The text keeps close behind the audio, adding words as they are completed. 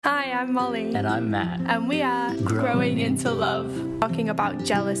Hi, I'm Molly. And I'm Matt. And we are Growing into Love, talking about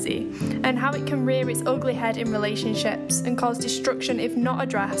jealousy and how it can rear its ugly head in relationships and cause destruction if not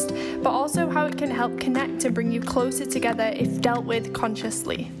addressed, but also how it can help connect and bring you closer together if dealt with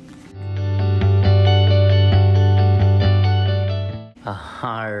consciously.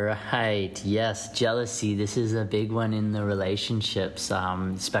 Alright, yes, jealousy. This is a big one in the relationships,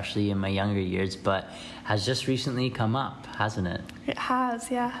 especially in my younger years, but has just recently come up, hasn't it? It has,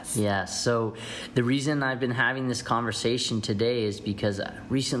 yes. Yeah, so the reason I've been having this conversation today is because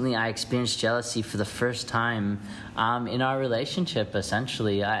recently I experienced jealousy for the first time in our relationship,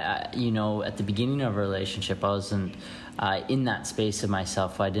 essentially. I at the beginning of a relationship, I wasn't in that space of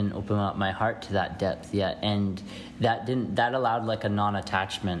myself. I didn't open up my heart to that depth yet, and that allowed like a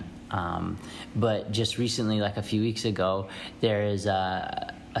non-attachment. But just recently, like a few weeks ago, there is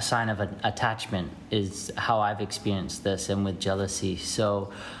a sign of an attachment is how I've experienced this, and with jealousy.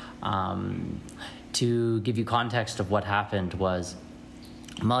 So to give you context of what happened was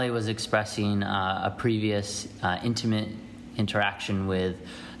Molly was expressing a previous intimate interaction with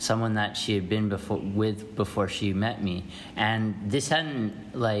someone that she had been before she met me, and this hadn't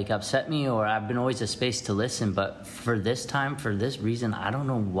upset me, or I've been always a space to listen, but for this reason, I don't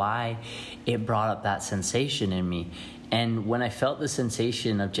know why it brought up that sensation in me. And when I felt the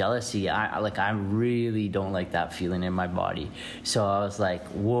sensation of jealousy, I really don't like that feeling in my body. So I was like,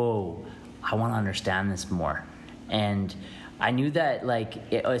 whoa, I want to understand this more. And I knew that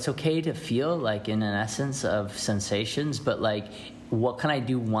it's okay to feel in an essence of sensations, but what can I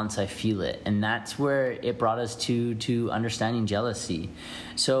do once I feel it? And that's where it brought us to understanding jealousy.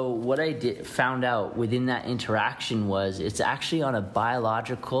 So what I found out within that interaction was it's actually on a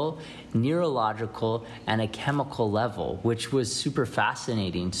biological, neurological, and a chemical level, which was super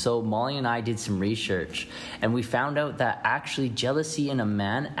fascinating. So Molly and I did some research, and we found out that actually jealousy in a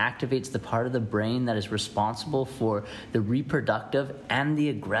man activates the part of the brain that is responsible for the reproductive and the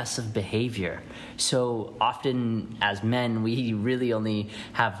aggressive behavior. So often as men, we really only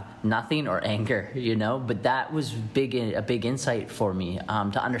have nothing or anger, but that was a big insight for me,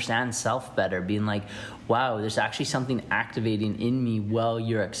 to understand self better, being like, wow, there's actually something activating in me while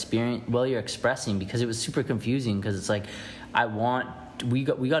you're expressing, because it was super confusing, because it's like, we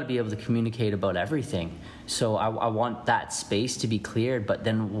got to be able to communicate about everything. So I want that space to be cleared, but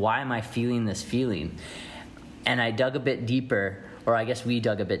then why am I feeling this feeling? And I dug a bit deeper, or I guess we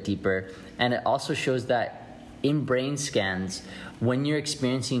dug a bit deeper, and it also shows that in brain scans, when you're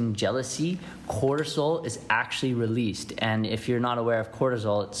experiencing jealousy, cortisol is actually released. And if you're not aware of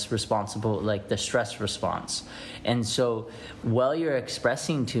cortisol, it's responsible, the stress response. And so while you're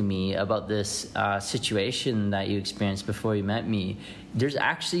expressing to me about this situation that you experienced before you met me, there's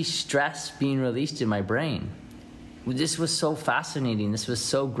actually stress being released in my brain. This was so fascinating. This was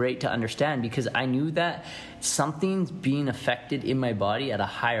so great to understand, because I knew that something's being affected in my body at a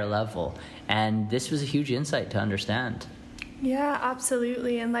higher level. And this was a huge insight to understand. Yeah,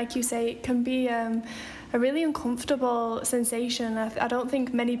 absolutely. And like you say, it can be a really uncomfortable sensation. I don't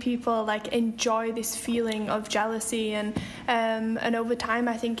think many people enjoy this feeling of jealousy, and over time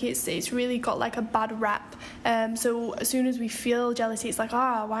I think it's really got a bad rap. So as soon as we feel jealousy, it's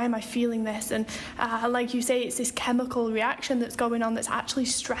why am I feeling this? And like you say, it's this chemical reaction that's going on that's actually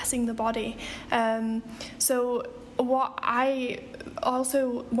stressing the body. So what I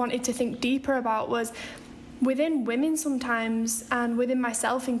also wanted to think deeper about was, within women sometimes, and within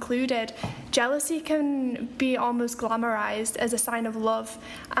myself included, jealousy can be almost glamorized as a sign of love.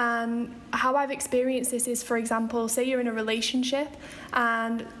 And how I've experienced this is, for example, say you're in a relationship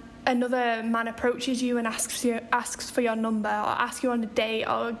and another man approaches you and asks for your number, or asks you on a date,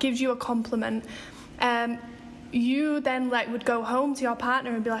 or gives you a compliment. You then would go home to your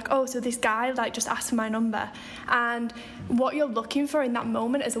partner and be like, oh, so this guy just asked for my number. And what you're looking for in that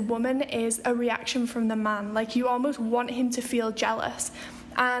moment as a woman is a reaction from the man. You almost want him to feel jealous.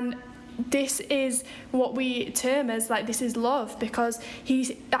 And this is what we term as this is love, because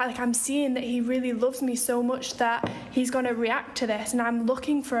he's I'm seeing that he really loves me so much that he's going to react to this, and I'm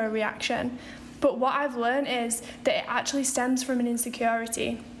looking for a reaction. But what I've learned is that it actually stems from an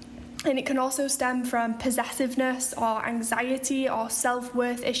insecurity. And it can also stem from possessiveness or anxiety or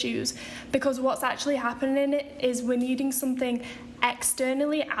self-worth issues, because what's actually happening in it is we're needing something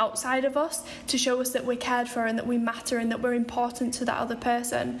externally outside of us to show us that we're cared for and that we matter and that we're important to that other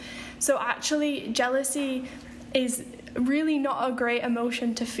person. So actually, jealousy is really not a great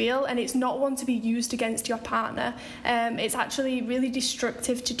emotion to feel, and it's not one to be used against your partner. It's actually really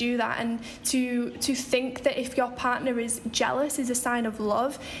destructive to do that, and to think that if your partner is jealous is a sign of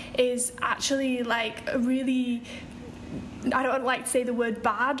love is actually a really I don't like to say the word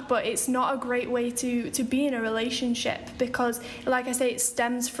bad, but it's not a great way to be in a relationship, because, like I say, it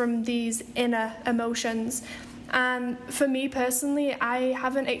stems from these inner emotions. And for me personally, I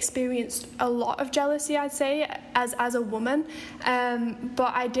haven't experienced a lot of jealousy, I'd say, as a woman,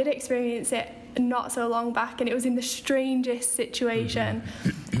 but I did experience it not so long back, and it was in the strangest situation.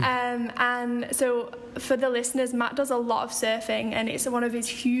 And so for the listeners, Matt does a lot of surfing, and it's one of his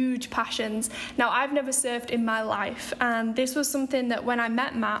huge passions. Now, I've never surfed in my life, and this was something that when I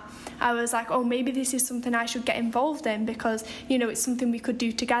met Matt, I was like, oh, maybe this is something I should get involved in, because, you know, it's something we could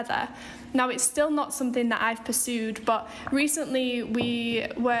do together. Now, it's still not something that I've pursued, but recently we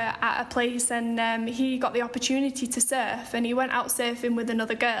were at a place, and he got the opportunity to surf, and he went out surfing with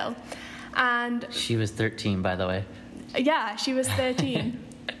another girl. And she was 13, by the way. Yeah, she was 13.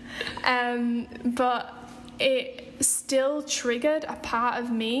 But it still triggered a part of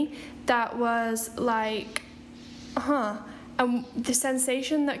me that was like, and the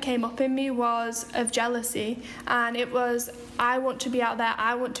sensation that came up in me was of jealousy, and it was, I want to be out there,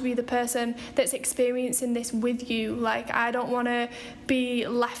 I want to be the person that's experiencing this with you, like, I don't want to be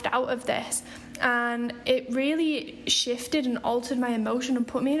left out of this. And it really shifted and altered my emotion and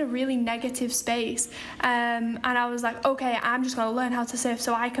put me in a really negative space. And I was like, okay, I'm just going to learn how to surf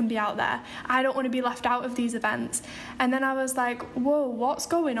so I can be out there. I don't want to be left out of these events. And then I was like, whoa, what's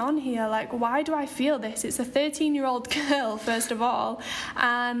going on here? Like, why do I feel this? It's a 13-year-old girl, first of all.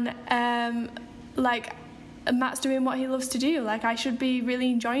 And, like, Matt's doing what he loves to do. Like, I should be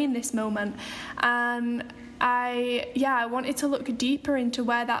really enjoying this moment. And I wanted to look deeper into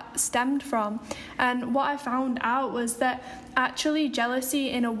where that stemmed from. And what I found out was that actually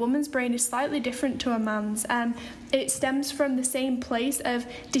jealousy in a woman's brain is slightly different to a man's, and it stems from the same place of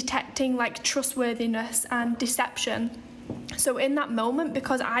detecting like trustworthiness and deception. So in that moment,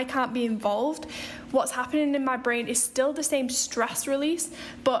 because I can't be involved, what's happening in my brain is still the same stress release,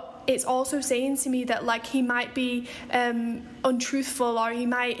 but it's also saying to me that like he might be untruthful, or he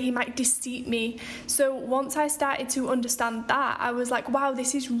might deceive me. So once I started to understand that, I was like, wow,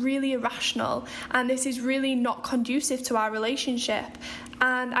 this is really irrational, and this is really not conducive to our relationship.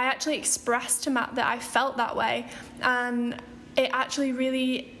 And I actually expressed to Matt that I felt that way, and it actually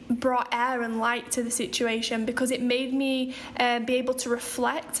really brought air and light to the situation, because it made me be able to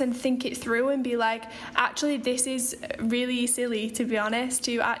reflect and think it through and be like, actually this is really silly, to be honest,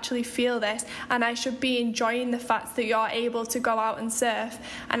 to actually feel this, and I should be enjoying the fact that you're able to go out and surf.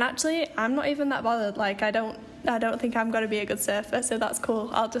 And actually I'm not even that bothered. Like, I don't think I'm going to be a good surfer, so that's cool.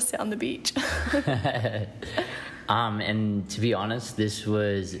 I'll just sit on the beach. And to be honest, this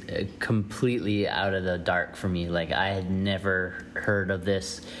was completely out of the dark for me. Like, I had never heard of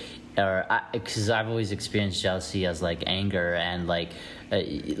this, because I've always experienced jealousy as like anger, and like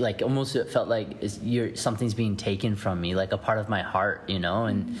almost it felt like something's being taken from me, like a part of my heart, you know,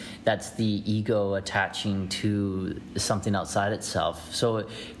 and that's the ego attaching to something outside itself. So it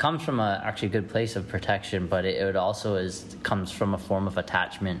comes from actually a good place of protection, but it also comes from a form of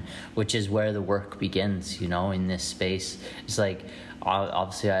attachment, which is where the work begins, you know, in this space. It's like,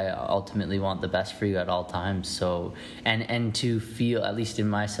 obviously I ultimately want the best for you at all times, so and to feel, at least in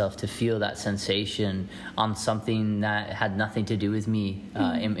myself, to feel that sensation on something that had nothing to do with me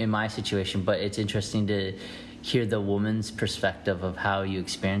in my situation. But it's interesting to hear the woman's perspective of how you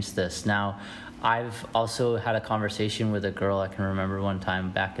experience this. Now, I've also had a conversation with a girl I can remember one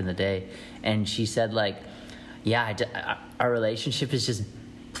time back in the day, and she said like, our relationship is just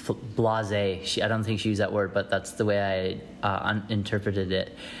blasé. I don't think she used that word, but that's the way I interpreted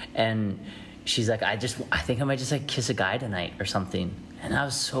it. And she's like, I think I might just like kiss a guy tonight or something. And I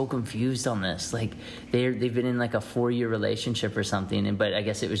was so confused on this. Like, they've been in like a 4-year relationship or something, but I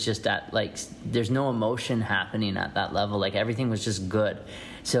guess it was just that, like, there's no emotion happening at that level. Like, everything was just good.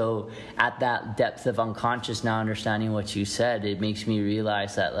 So at that depth of unconscious, now understanding what you said, it makes me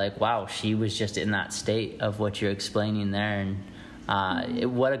realize that, like, wow, she was just in that state of what you're explaining there. And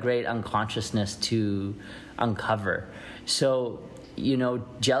what a great unconsciousness to uncover. So, you know,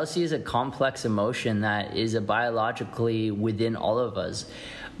 jealousy is a complex emotion that is biologically within all of us.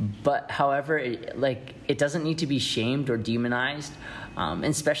 But however, it doesn't need to be shamed or demonized,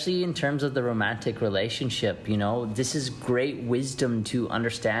 especially in terms of the romantic relationship. You know, this is great wisdom to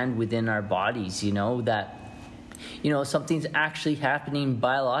understand within our bodies, you know, that, you know, something's actually happening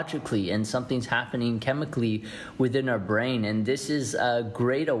biologically and something's happening chemically within our brain. And this is a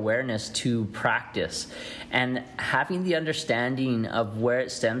great awareness to practice. And having the understanding of where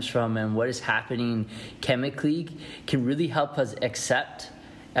it stems from and what is happening chemically can really help us accept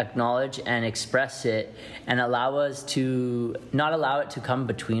acknowledge and express it, and allow us to not allow it to come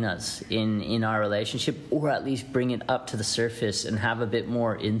between us in our relationship, or at least bring it up to the surface and have a bit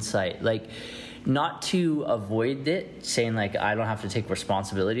more insight. Like, not to avoid it, saying like I don't have to take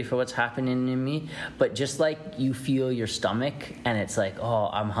responsibility for what's happening in me, but just like you feel your stomach and it's like, oh,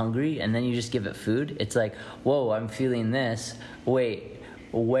 I'm hungry, and then you just give it food. It's like, whoa, I'm feeling this. Wait,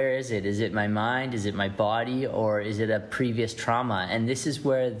 where is it? Is it my mind? Is it my body? Or is it a previous trauma? And this is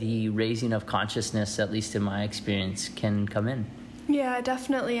where the raising of consciousness, at least in my experience, can come in. Yeah,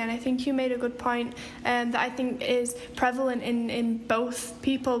 definitely. And I think you made a good point that I think is prevalent in both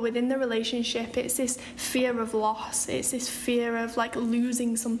people within the relationship. It's this fear of loss. It's this fear of like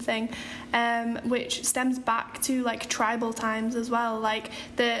losing something, which stems back to like tribal times as well. Like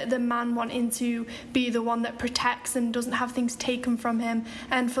the man wanting to be the one that protects and doesn't have things taken from him,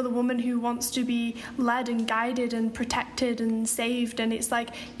 and for the woman who wants to be led and guided and protected and saved. And it's like,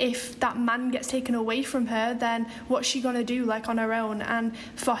 if that man gets taken away from her, then what's she gonna do, like on her own? And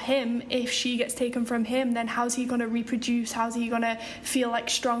for him, if she gets taken from him, then how's he going to reproduce? How's he going to feel like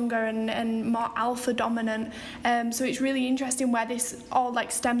stronger and more alpha dominant? So it's really interesting where this all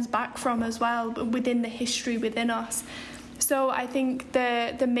like stems back from as well, within the history within us. So I think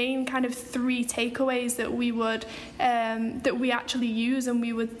the main kind of 3 takeaways that we would that we actually use and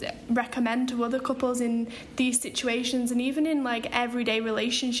we would recommend to other couples in these situations, and even in like everyday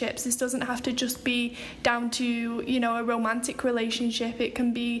relationships. This doesn't have to just be down to, you know, a romantic relationship. It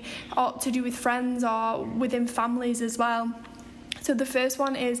can be to do with friends or within families as well. So the first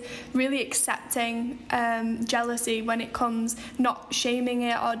one is really accepting jealousy when it comes, not shaming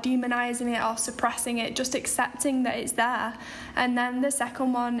it or demonizing it or suppressing it, just accepting that it's there. And then the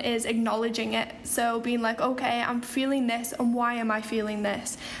second one is acknowledging it. So being like, okay, I'm feeling this, and why am I feeling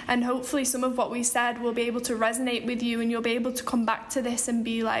this? And hopefully some of what we said will be able to resonate with you, and you'll be able to come back to this and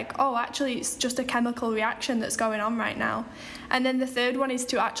be like, oh, actually it's just a chemical reaction that's going on right now. And then the third one is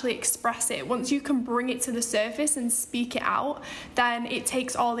to actually express it. Once you can bring it to the surface and speak it out, then it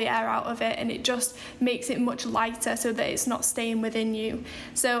takes all the air out of it, and it just makes it much lighter so that it's not staying within you.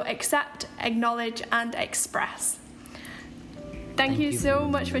 So accept, acknowledge, and express. Thank you so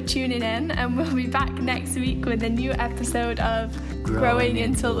much for tuning in, and we'll be back next week with a new episode of Growing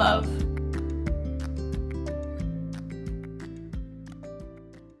into Love.